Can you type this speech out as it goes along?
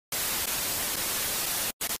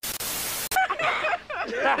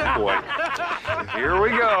Boy, here we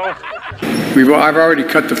go. I've already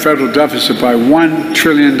cut the federal deficit by $1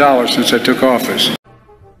 trillion since I took office.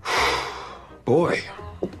 Boy,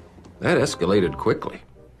 that escalated quickly.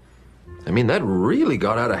 I mean, that really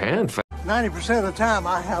got out of hand. 90% of the time,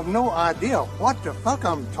 I have no idea what the fuck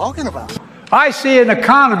I'm talking about. I see an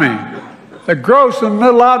economy that grows from the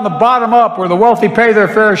middle out and the bottom up, where the wealthy pay their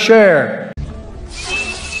fair share.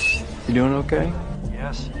 You doing okay?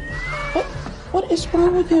 Yes. What is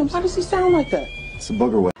wrong with him? Why does he sound like that? It's a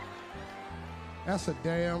booger way. That's a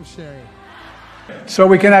damn shame. So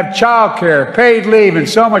we can have child care, paid leave, and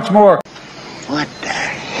so much more. What the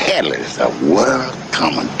hell is the world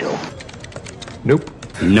coming to? Nope.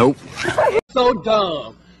 Nope. So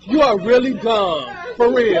dumb. You are really dumb. For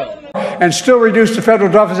real. And still reduce the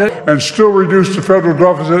federal deficit. And still reduce the federal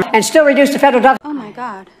deficit. And still reduce the federal deficit. Oh my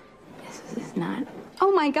God. This is not.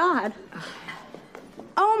 Oh my God.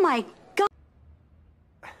 Oh my